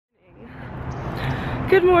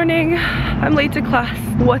Good morning. I'm late to class.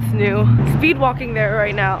 What's new? Speed walking there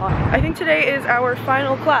right now. I think today is our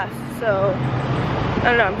final class, so I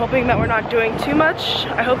don't know, I'm hoping that we're not doing too much.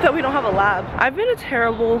 I hope that we don't have a lab. I've been a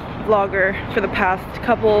terrible vlogger for the past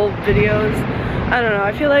couple videos. I don't know,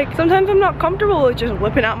 I feel like sometimes I'm not comfortable with just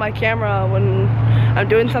whipping out my camera when I'm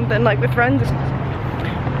doing something like with friends.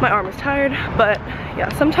 My arm is tired, but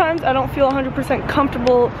yeah, sometimes I don't feel 100%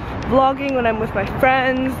 comfortable vlogging when I'm with my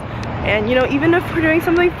friends. And you know, even if we're doing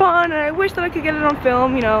something fun and I wish that I could get it on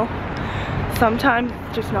film, you know, sometimes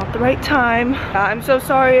it's just not the right time. I'm so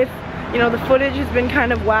sorry if, you know, the footage has been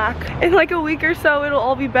kind of whack. In like a week or so, it'll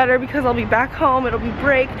all be better because I'll be back home, it'll be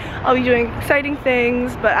break, I'll be doing exciting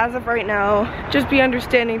things. But as of right now, just be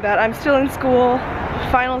understanding that I'm still in school,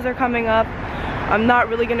 finals are coming up. I'm not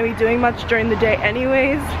really gonna be doing much during the day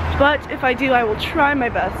anyways, but if I do, I will try my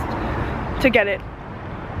best to get it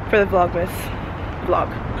for the VLOGMAS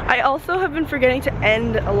vlog. I also have been forgetting to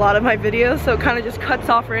end a lot of my videos, so it kind of just cuts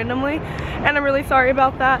off randomly, and I'm really sorry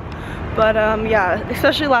about that. But yeah,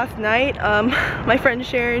 especially last night, my friend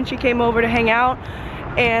Sharon, she came over to hang out,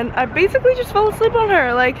 and I basically just fell asleep on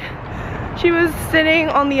her. Like, she was sitting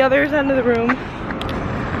on the other end of the room.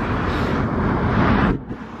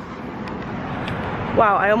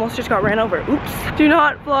 Wow, I almost just got ran over. Oops. Do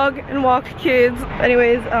not vlog and walk, kids.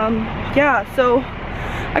 Anyways, yeah, so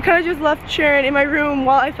I kind of just left Sharon in my room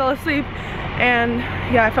while I fell asleep, and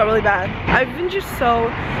yeah, I felt really bad. I've been just so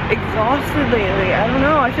exhausted lately. I don't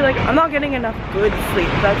know, I feel like I'm not getting enough good sleep.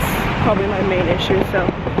 That's probably my main issue, so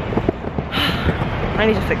I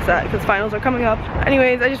need to fix that because finals are coming up.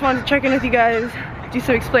 Anyways, I just wanted to check in with you guys, do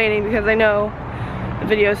some explaining because I know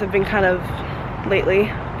the videos have been kind of lately,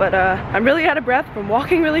 but I'm really out of breath from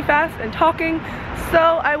walking really fast and talking, so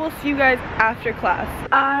I will see you guys after class.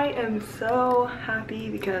 I am so happy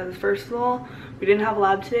because first of all, we didn't have a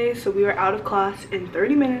lab today, so we were out of class in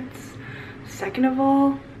 30 minutes. Second of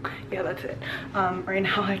all, yeah, that's it. Right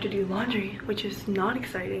now I have to do laundry, which is not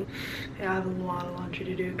exciting. Yeah, I have a lot of laundry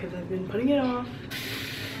to do because I've been putting it off.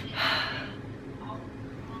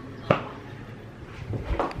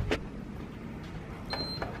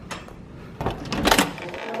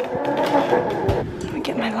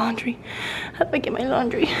 How do I get my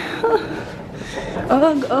laundry?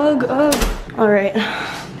 Ugh, ugh, ugh. All right,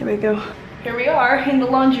 there we go. Here we are in the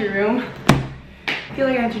laundry room. I feel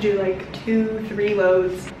like I have to do like 2-3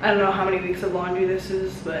 loads. I don't know how many weeks of laundry this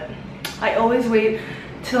is, but I always wait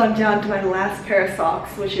till I'm down to my last pair of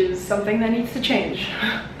socks, which is something that needs to change.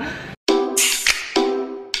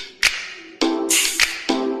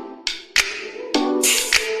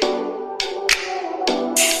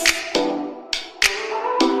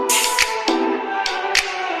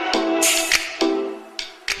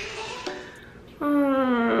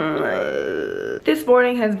 This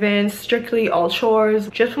morning has been strictly all chores.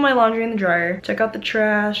 Just put my laundry in the dryer, check out the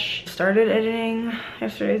trash, started editing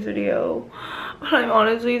yesterday's video, but I'm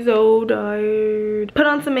honestly so tired. Put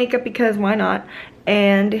on some makeup because why not?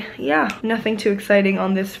 And yeah, nothing too exciting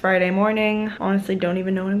on this Friday morning. Honestly, don't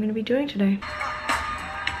even know what I'm gonna be doing today.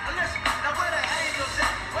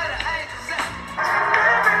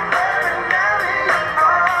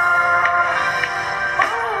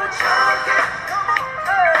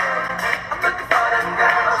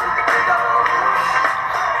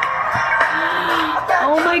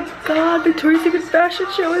 God, Victoria's Secret fashion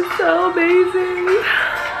show is so amazing.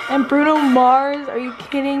 And Bruno Mars, are you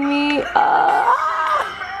kidding me?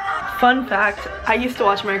 Fun fact, I used to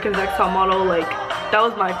watch America's Next Top Model, like, that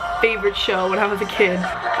was my favorite show when I was a kid.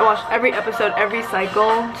 I watched every episode, every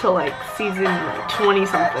cycle, till like season 20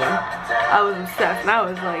 something. I was obsessed, and I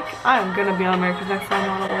was like, I'm gonna be on America's Next Top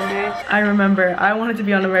Model one day. I remember, I wanted to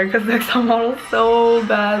be on America's Next Top Model so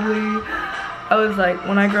badly. I was like,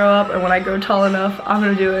 when I grow up and when I grow tall enough, I'm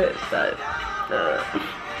gonna do it, but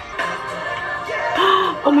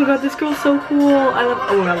oh my god, this girl's so cool. I love,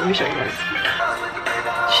 oh my god, let me show you guys.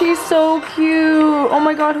 She's so cute. Oh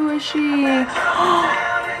my god, who is she?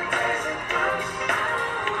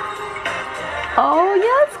 Oh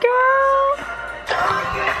yes,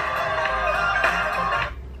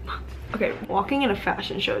 girl. Okay, walking in a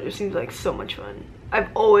fashion show just seems like so much fun. I've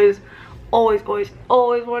always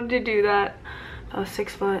wanted to do that. I was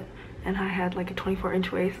 6 foot and I had like a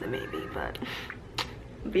 24-inch waist, then maybe, but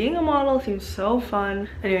being a model seems so fun.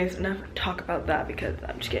 Anyways, enough talk about that because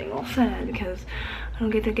I'm just getting all sad because I don't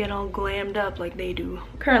get to get all glammed up like they do.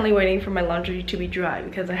 Currently waiting for my laundry to be dry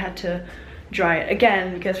because I had to dry it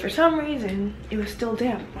again because for some reason it was still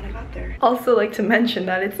damp when I got there. Also like to mention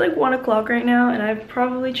that it's like 1 o'clock right now and I've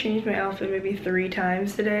probably changed my outfit maybe 3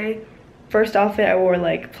 times today. First outfit I wore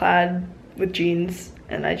like plaid with jeans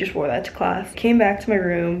and I just wore that to class. Came back to my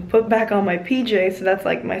room, put back on my PJ, so that's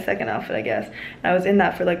like my second outfit, I guess. And I was in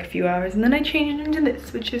that for like a few hours, and then I changed into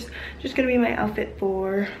this, which is just gonna be my outfit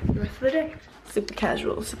for the rest of the day. Super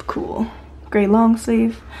casual, super cool. Gray long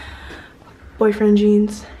sleeve, boyfriend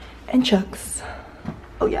jeans, and Chucks.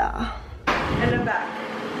 Oh yeah. And I'm back.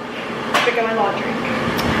 Pick up my laundry.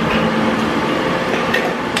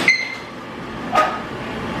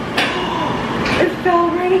 It fell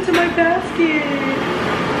right into my basket.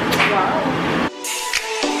 Wow.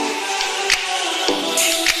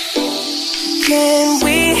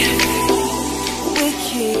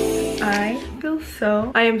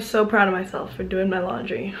 I am so proud of myself for doing my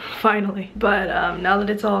laundry, finally. But now that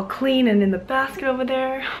it's all clean and in the basket over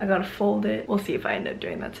there, I gotta fold it. We'll see if I end up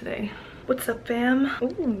doing that today. What's up, fam?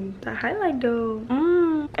 Ooh, that highlight though.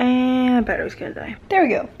 And my battery's gonna die. There we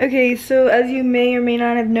go. Okay, so as you may or may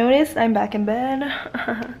not have noticed, I'm back in bed.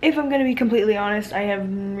 If I'm gonna be completely honest, I have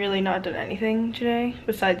really not done anything today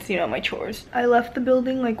besides, you know, my chores. I left the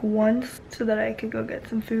building like once so that I could go get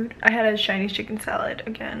some food. I had a Chinese chicken salad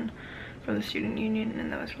again from the student union,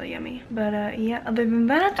 and that was really yummy. But yeah, other than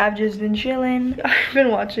that, I've just been chilling. I've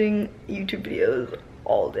been watching YouTube videos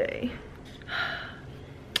all day.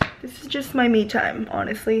 This is just my me time,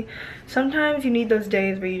 honestly. Sometimes you need those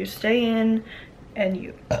days where you just stay in and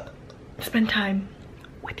you spend time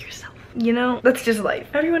with yourself. You know, that's just life.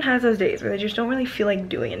 Everyone has those days where they just don't really feel like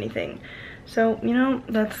doing anything. So, you know,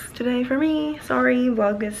 that's today for me. Sorry,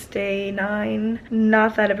 Vlogmas day 9.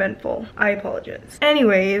 Not that eventful. I apologize.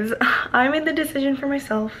 Anyways, I made the decision for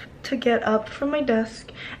myself to get up from my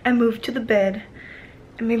desk and move to the bed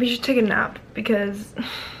and maybe just take a nap, because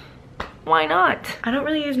why not? I don't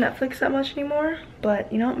really use Netflix that much anymore,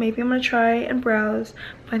 but you know, maybe I'm gonna try and browse,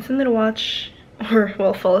 find something to watch, or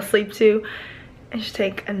well, fall asleep to, and just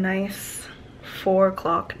take a nice 4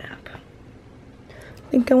 o'clock nap.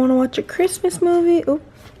 I think I want to watch a Christmas movie. Oh,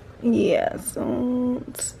 yeah, so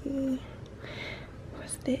let's see.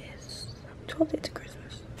 What's this? 12 Days of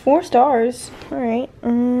Christmas. 4 stars. Alright.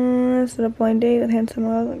 Set up blind date with handsome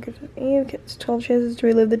models on Christmas Eve. Gets 12 chances to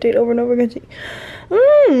relive the date over and over again.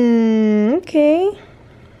 Okay.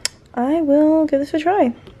 I will give this a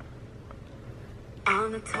try.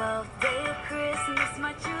 On the 12th day of Christmas,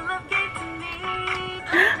 my true love gave to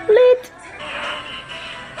me. Lit.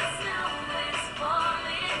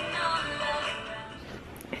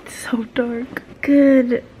 It's so dark.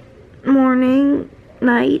 Good morning,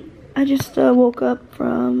 night. I just woke up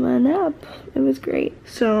from a nap. It was great.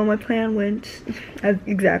 So my plan went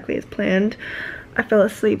exactly as planned. I fell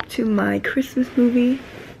asleep to my Christmas movie.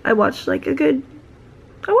 I watched like a good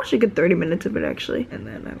 30 minutes of it actually. And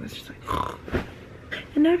then I was just like,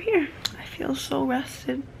 and now I'm here. I feel so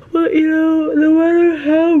rested. But you know, no matter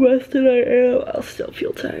how rested I am, I'll still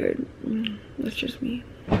feel tired. That's just me.